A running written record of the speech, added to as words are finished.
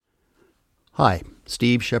Hi,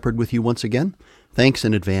 Steve Shepard with you once again. Thanks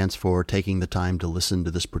in advance for taking the time to listen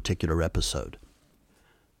to this particular episode.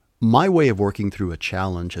 My way of working through a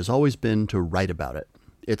challenge has always been to write about it.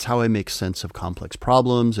 It's how I make sense of complex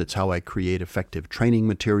problems, it's how I create effective training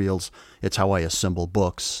materials, it's how I assemble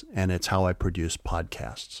books, and it's how I produce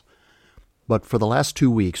podcasts. But for the last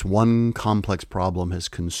 2 weeks, one complex problem has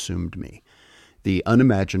consumed me. The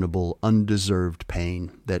unimaginable, undeserved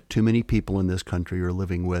pain that too many people in this country are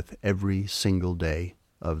living with every single day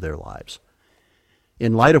of their lives.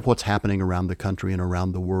 In light of what's happening around the country and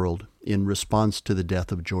around the world in response to the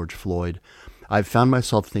death of George Floyd, I've found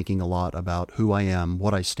myself thinking a lot about who I am,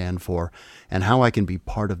 what I stand for, and how I can be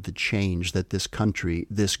part of the change that this country,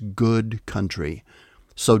 this good country,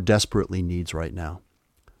 so desperately needs right now.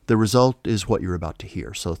 The result is what you're about to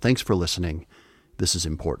hear, so thanks for listening. This is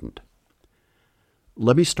important.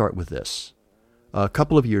 Let me start with this. A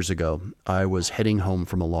couple of years ago, I was heading home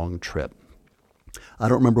from a long trip. I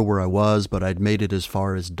don't remember where I was, but I'd made it as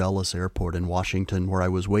far as Dulles Airport in Washington, where I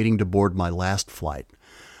was waiting to board my last flight.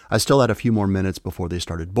 I still had a few more minutes before they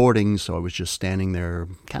started boarding, so I was just standing there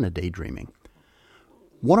kind of daydreaming.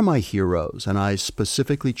 One of my heroes, and I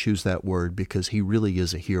specifically choose that word because he really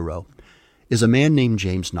is a hero, is a man named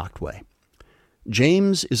James Nachtwey.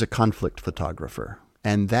 James is a conflict photographer.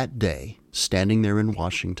 And that day, standing there in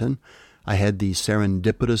Washington, I had the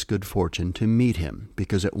serendipitous good fortune to meet him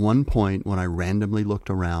because at one point when I randomly looked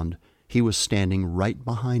around, he was standing right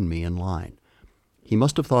behind me in line. He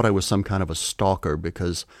must have thought I was some kind of a stalker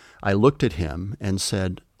because I looked at him and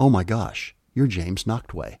said, "Oh my gosh, you're James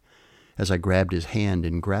Nachtwey," as I grabbed his hand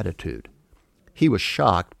in gratitude. He was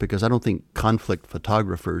shocked because I don't think conflict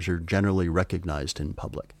photographers are generally recognized in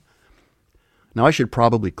public. Now, I should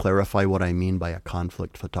probably clarify what I mean by a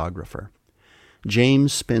conflict photographer.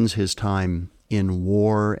 James spends his time in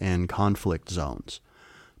war and conflict zones,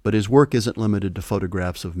 but his work isn't limited to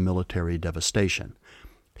photographs of military devastation.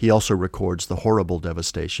 He also records the horrible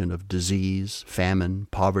devastation of disease, famine,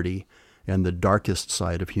 poverty, and the darkest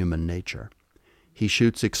side of human nature. He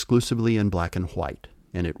shoots exclusively in black and white,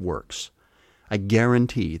 and it works. I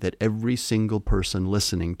guarantee that every single person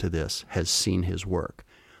listening to this has seen his work.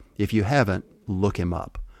 If you haven't, look him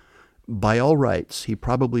up. By all rights, he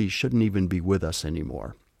probably shouldn't even be with us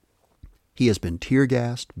anymore. He has been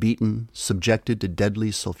tear-gassed, beaten, subjected to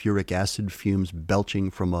deadly sulfuric acid fumes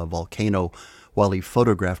belching from a volcano while he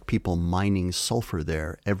photographed people mining sulfur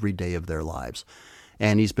there every day of their lives,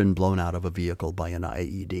 and he's been blown out of a vehicle by an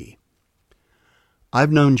IED.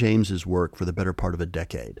 I've known James's work for the better part of a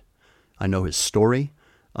decade. I know his story.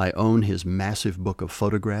 I own his massive book of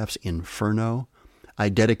photographs, Inferno. I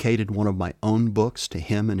dedicated one of my own books to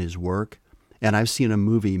him and his work, and I've seen a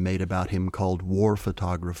movie made about him called War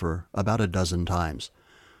Photographer about a dozen times.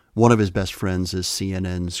 One of his best friends is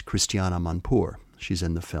CNN's Christiana Manpour. She's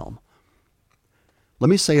in the film. Let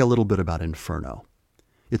me say a little bit about Inferno.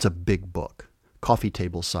 It's a big book, coffee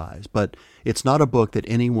table size, but it's not a book that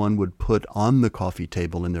anyone would put on the coffee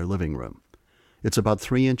table in their living room. It's about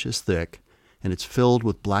 3 inches thick, and it's filled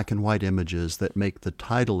with black and white images that make the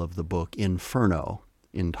title of the book, Inferno,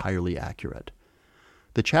 entirely accurate.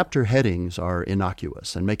 The chapter headings are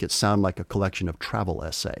innocuous and make it sound like a collection of travel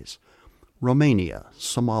essays. Romania,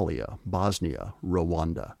 Somalia, Bosnia,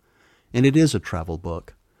 Rwanda. And it is a travel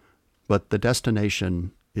book, but the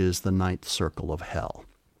destination is the ninth circle of hell.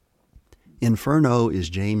 Inferno is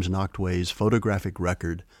James Nachtwey's photographic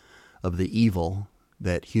record of the evil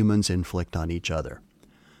that humans inflict on each other.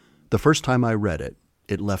 The first time I read it,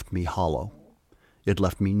 it left me hollow. It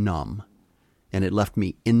left me numb. And it left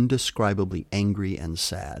me indescribably angry and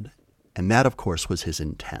sad. And that, of course, was his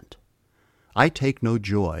intent. "I take no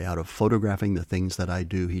joy out of photographing the things that I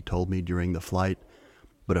do," he told me during the flight,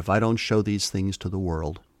 "but if I don't show these things to the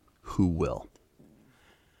world, who will?"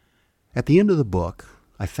 At the end of the book,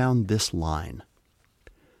 I found this line: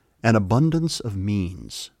 "An abundance of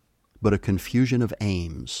means, but a confusion of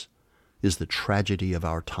aims, is the tragedy of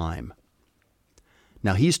our time."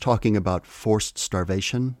 Now, he's talking about forced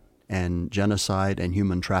starvation and genocide and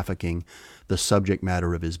human trafficking, the subject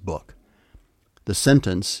matter of his book. The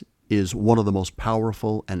sentence is one of the most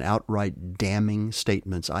powerful and outright damning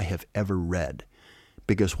statements I have ever read,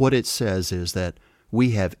 because what it says is that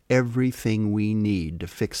we have everything we need to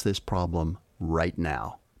fix this problem right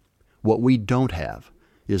now. What we don't have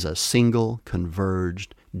is a single,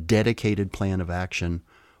 converged, dedicated plan of action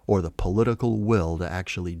or the political will to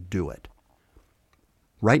actually do it.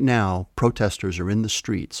 Right now, protesters are in the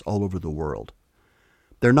streets all over the world.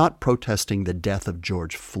 They're not protesting the death of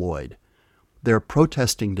George Floyd. They're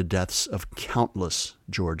protesting the deaths of countless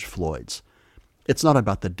George Floyds. It's not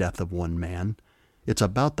about the death of one man. It's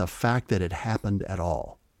about the fact that it happened at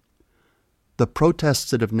all. The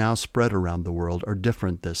protests that have now spread around the world are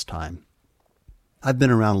different this time. I've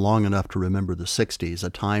been around long enough to remember the 60s,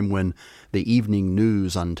 a time when the evening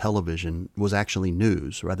news on television was actually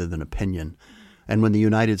news rather than opinion, and when the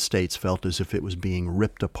United States felt as if it was being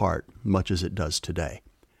ripped apart, much as it does today.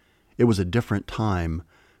 It was a different time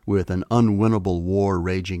with an unwinnable war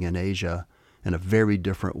raging in Asia and a very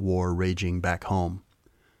different war raging back home.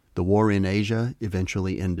 The war in Asia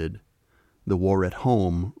eventually ended. The war at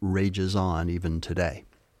home rages on even today.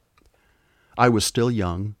 I was still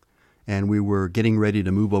young, and we were getting ready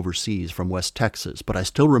to move overseas from West Texas, but I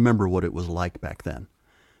still remember what it was like back then.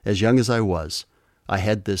 As young as I was, I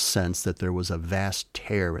had this sense that there was a vast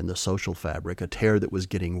tear in the social fabric, a tear that was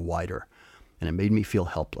getting wider, and it made me feel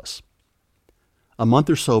helpless. A month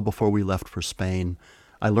or so before we left for Spain,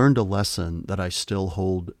 I learned a lesson that I still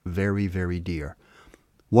hold very, very dear.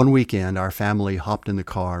 One weekend, our family hopped in the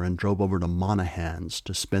car and drove over to Monahans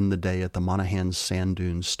to spend the day at the Monahans Sand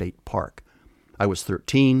Dunes State Park. I was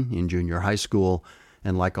 13 in junior high school,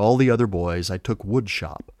 and like all the other boys, I took wood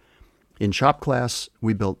shop. In shop class,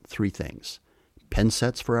 we built 3 things: pen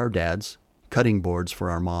sets for our dads, cutting boards for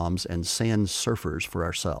our moms, and sand surfers for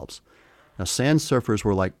ourselves. Now, sand surfers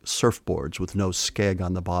were like surfboards with no skeg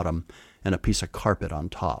on the bottom and a piece of carpet on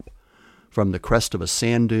top. From the crest of a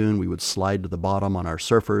sand dune, we would slide to the bottom on our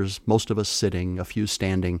surfers, most of us sitting, a few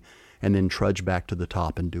standing, and then trudge back to the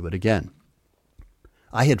top and do it again.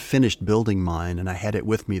 I had finished building mine, and I had it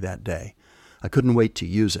with me that day. I couldn't wait to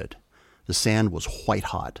use it. The sand was white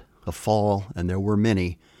hot. A fall, and there were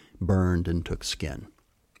many, burned and took skin.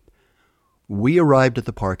 We arrived at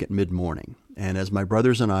the park at mid-morning, and as my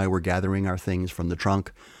brothers and I were gathering our things from the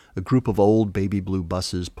trunk, a group of old baby blue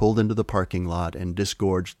buses pulled into the parking lot and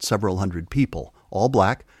disgorged several hundred people, all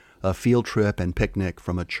black, a field trip and picnic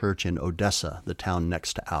from a church in Odessa, the town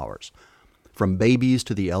next to ours. From babies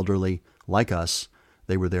to the elderly, like us,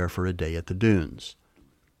 they were there for a day at the dunes.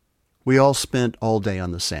 We all spent all day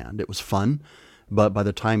on the sand. It was fun, but by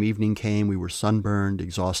the time evening came, we were sunburned,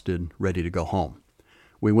 exhausted, ready to go home.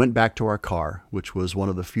 We went back to our car, which was one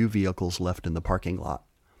of the few vehicles left in the parking lot.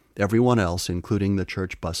 Everyone else, including the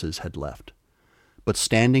church buses, had left. But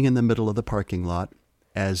standing in the middle of the parking lot,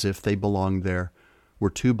 as if they belonged there, were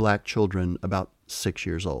 2 black children about 6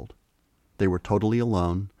 years old. They were totally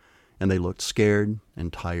alone, and they looked scared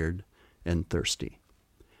and tired and thirsty.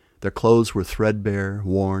 Their clothes were threadbare,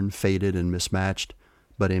 worn, faded, and mismatched,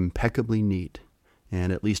 but impeccably neat,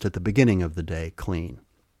 and at least at the beginning of the day, clean.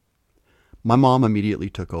 My mom immediately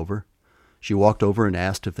took over. She walked over and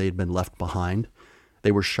asked if they had been left behind.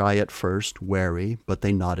 They were shy at first, wary, but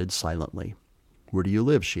they nodded silently. "Where do you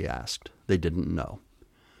live?" she asked. They didn't know.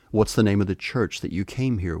 "What's the name of the church that you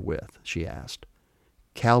came here with?" she asked.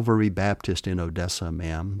 "Calvary Baptist in Odessa,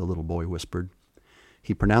 ma'am," the little boy whispered.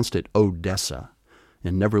 He pronounced it Odessa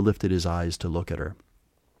and never lifted his eyes to look at her.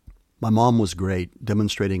 My mom was great,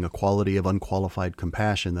 demonstrating a quality of unqualified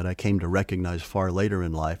compassion that I came to recognize far later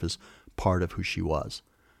in life as part of who she was.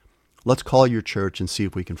 "Let's call your church and see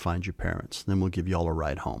if we can find your parents. Then we'll give you all a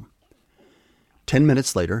ride home." 10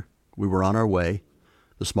 minutes later, we were on our way,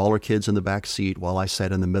 the smaller kids in the back seat while I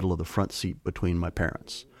sat in the middle of the front seat between my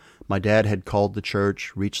parents. My dad had called the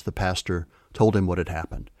church, reached the pastor, told him what had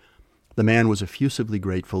happened. The man was effusively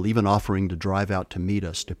grateful, even offering to drive out to meet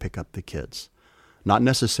us to pick up the kids. "Not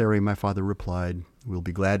necessary," my father replied. "We'll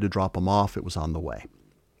be glad to drop them off. It was on the way."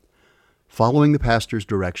 Following the pastor's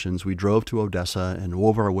directions, we drove to Odessa and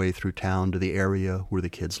wove our way through town to the area where the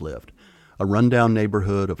kids lived, a rundown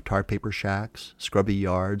neighborhood of tar paper shacks, scrubby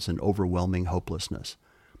yards, and overwhelming hopelessness.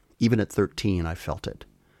 Even at 13, I felt it.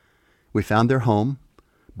 We found their home.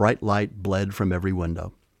 Bright light bled from every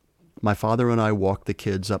window. My father and I walked the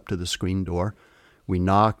kids up to the screen door. We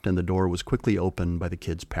knocked, and the door was quickly opened by the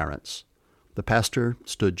kids' parents. The pastor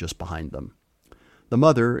stood just behind them. The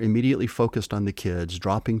mother immediately focused on the kids,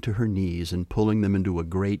 dropping to her knees and pulling them into a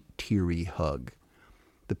great teary hug.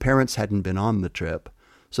 The parents hadn't been on the trip,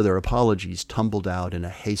 so their apologies tumbled out in a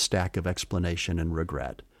haystack of explanation and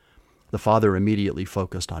regret. The father immediately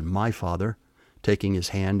focused on my father, taking his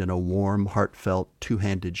hand in a warm, heartfelt,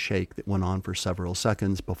 two-handed shake that went on for several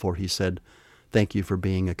seconds before he said, "Thank you for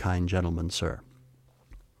being a kind gentleman, sir."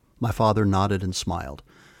 My father nodded and smiled.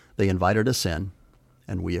 They invited us in,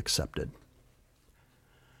 and we accepted.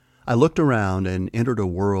 I looked around and entered a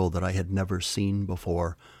world that I had never seen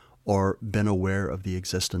before or been aware of the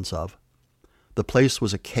existence of. The place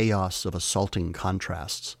was a chaos of assaulting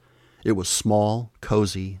contrasts. It was small,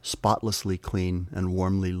 cozy, spotlessly clean, and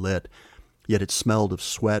warmly lit, yet it smelled of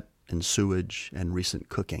sweat and sewage and recent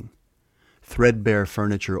cooking. Threadbare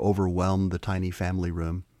furniture overwhelmed the tiny family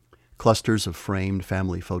room. Clusters of framed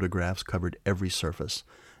family photographs covered every surface,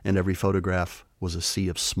 and every photograph was a sea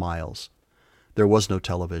of smiles. There was no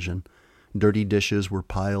television. Dirty dishes were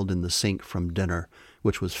piled in the sink from dinner,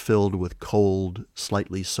 which was filled with cold,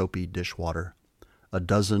 slightly soapy dishwater. A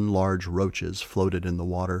dozen large roaches floated in the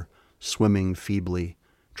water, swimming feebly,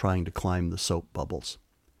 trying to climb the soap bubbles.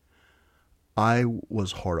 I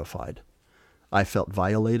was horrified. I felt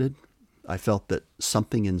violated. I felt that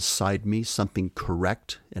something inside me, something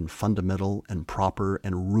correct and fundamental and proper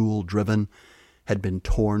and rule-driven, had been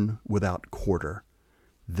torn without quarter.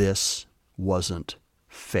 This wasn't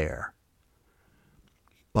fair.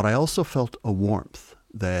 But I also felt a warmth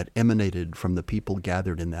that emanated from the people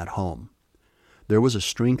gathered in that home. There was a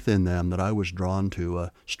strength in them that I was drawn to,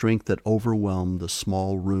 a strength that overwhelmed the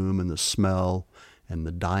small room and the smell and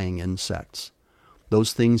the dying insects.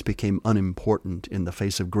 Those things became unimportant in the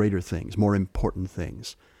face of greater things, more important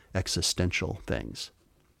things, existential things.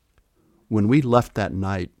 When we left that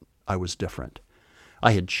night, I was different.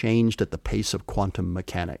 I had changed at the pace of quantum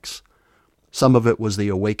mechanics. Some of it was the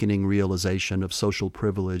awakening realization of social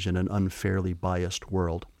privilege in an unfairly biased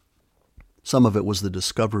world. Some of it was the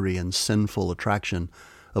discovery and sinful attraction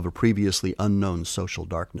of a previously unknown social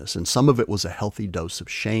darkness. And some of it was a healthy dose of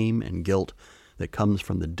shame and guilt that comes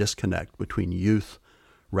from the disconnect between youth,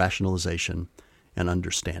 rationalization, and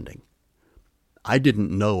understanding. I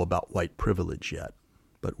didn't know about white privilege yet,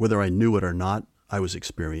 but whether I knew it or not, I was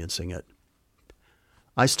experiencing it.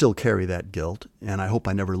 I still carry that guilt, and I hope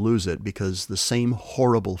I never lose it, because the same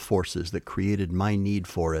horrible forces that created my need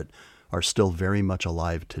for it are still very much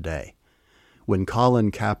alive today. When Colin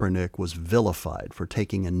Kaepernick was vilified for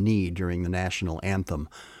taking a knee during the national anthem,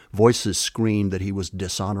 voices screamed that he was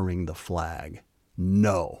dishonoring the flag.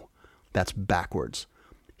 No, that's backwards.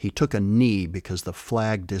 He took a knee because the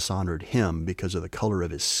flag dishonored him because of the color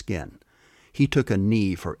of his skin. He took a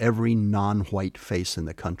knee for every non-white face in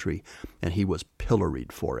the country, and he was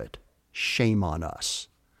pilloried for it. Shame on us.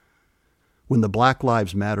 When the Black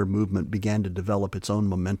Lives Matter movement began to develop its own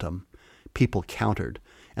momentum, people countered,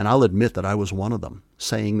 and I'll admit that I was one of them,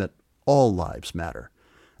 saying that all lives matter.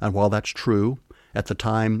 And while that's true, at the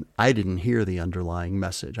time, I didn't hear the underlying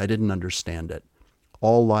message. I didn't understand it.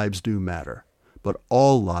 All lives do matter, but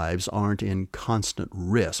all lives aren't in constant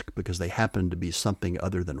risk because they happen to be something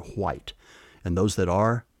other than white. And those that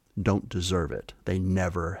are don't deserve it. They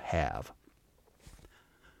never have.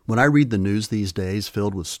 When I read the news these days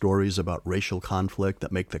filled with stories about racial conflict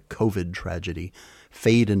that make the COVID tragedy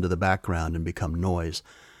fade into the background and become noise,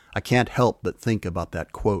 I can't help but think about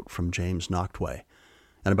that quote from James Nachtwey,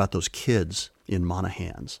 and about those kids in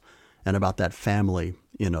Monahans, and about that family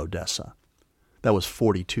in Odessa. That was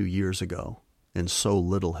 42 years ago, and so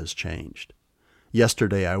little has changed.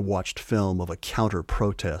 Yesterday I watched film of a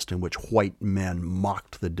counter-protest in which white men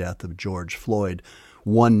mocked the death of George Floyd,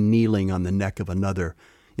 one kneeling on the neck of another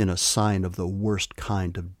in a sign of the worst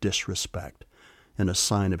kind of disrespect and a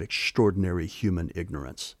sign of extraordinary human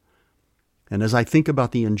ignorance. And as I think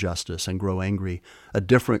about the injustice and grow angry, a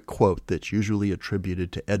different quote that's usually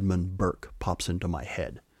attributed to Edmund Burke pops into my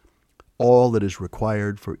head. All that is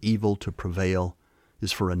required for evil to prevail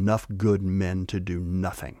is for enough good men to do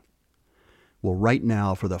nothing. Well, right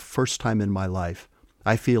now, for the first time in my life,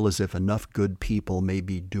 I feel as if enough good people may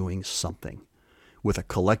be doing something. With a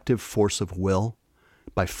collective force of will,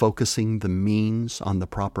 by focusing the means on the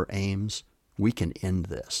proper aims, we can end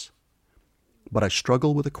this. But I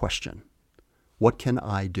struggle with a question. What can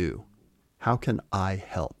I do? How can I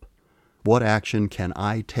help? What action can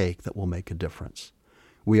I take that will make a difference?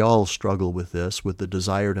 We all struggle with this, with the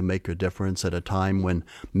desire to make a difference at a time when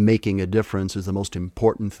making a difference is the most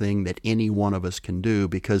important thing that any one of us can do,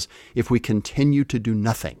 because if we continue to do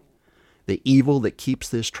nothing, the evil that keeps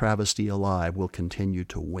this travesty alive will continue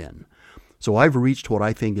to win. So I've reached what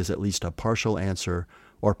I think is at least a partial answer,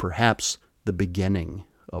 or perhaps the beginning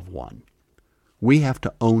of one. We have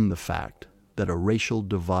to own the fact that a racial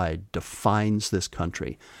divide defines this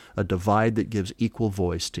country, a divide that gives equal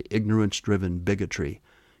voice to ignorance-driven bigotry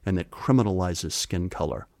and that criminalizes skin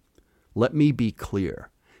color. Let me be clear.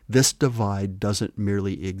 This divide doesn't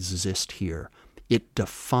merely exist here. It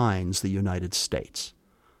defines the United States.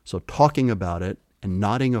 So talking about it and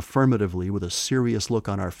nodding affirmatively with a serious look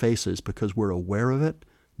on our faces because we're aware of it,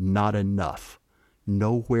 not enough.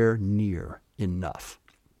 Nowhere near enough.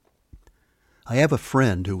 I have a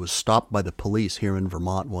friend who was stopped by the police here in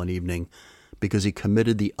Vermont one evening because he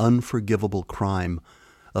committed the unforgivable crime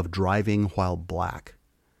of driving while black.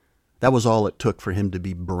 That was all it took for him to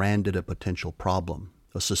be branded a potential problem,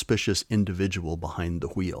 a suspicious individual behind the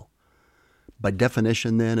wheel. By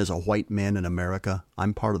definition, then, as a white man in America,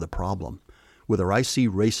 I'm part of the problem, whether I see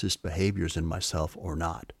racist behaviors in myself or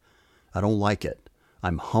not. I don't like it.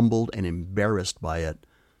 I'm humbled and embarrassed by it,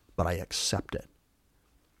 but I accept it.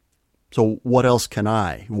 So what else can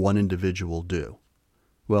I, one individual, do?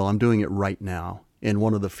 Well, I'm doing it right now in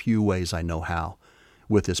one of the few ways I know how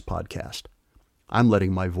with this podcast. I'm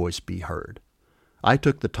letting my voice be heard. I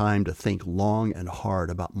took the time to think long and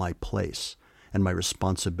hard about my place and my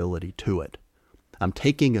responsibility to it. I'm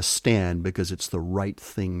taking a stand because it's the right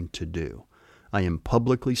thing to do. I am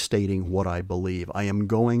publicly stating what I believe. I am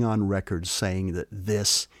going on record saying that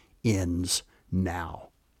this ends now.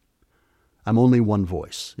 I'm only one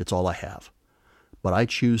voice. It's all I have. But I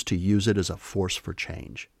choose to use it as a force for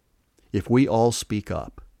change. If we all speak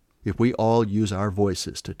up, if we all use our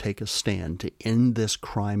voices to take a stand to end this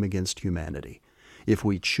crime against humanity, if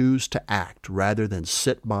we choose to act rather than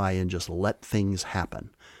sit by and just let things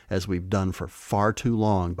happen, as we've done for far too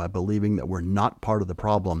long by believing that we're not part of the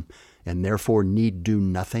problem and therefore need do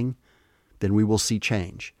nothing, then we will see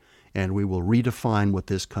change, and we will redefine what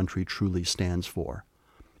this country truly stands for.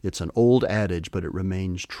 It's an old adage, but it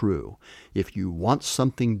remains true. If you want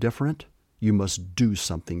something different, you must do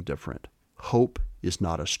something different. Hope is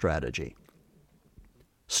not a strategy.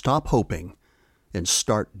 Stop hoping and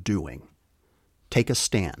start doing. Take a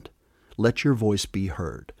stand. Let your voice be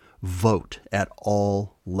heard. Vote at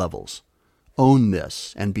all levels. Own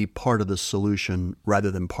this and be part of the solution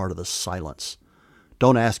rather than part of the silence.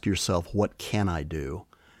 Don't ask yourself, what can I do?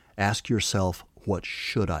 Ask yourself, what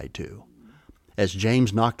should I do? As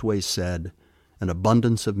James Nachtwey said, an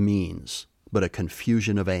abundance of means, but a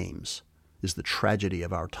confusion of aims is the tragedy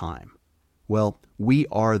of our time. Well, we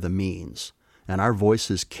are the means, and our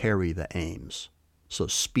voices carry the aims. So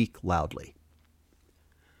speak loudly.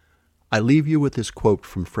 I leave you with this quote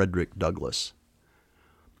from Frederick Douglass.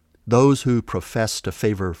 Those who profess to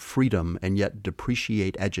favor freedom and yet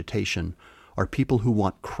depreciate agitation are people who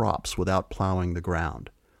want crops without plowing the ground.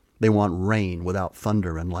 They want rain without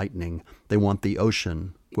thunder and lightning. They want the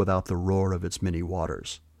ocean without the roar of its many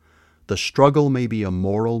waters. The struggle may be a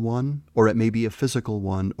moral one, or it may be a physical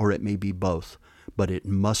one, or it may be both, but it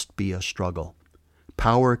must be a struggle.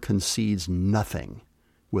 Power concedes nothing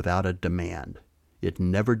without a demand. It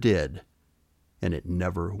never did, and it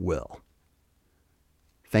never will.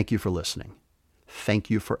 Thank you for listening. Thank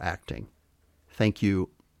you for acting. Thank you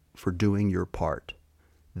for doing your part.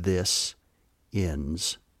 This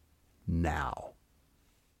ends now.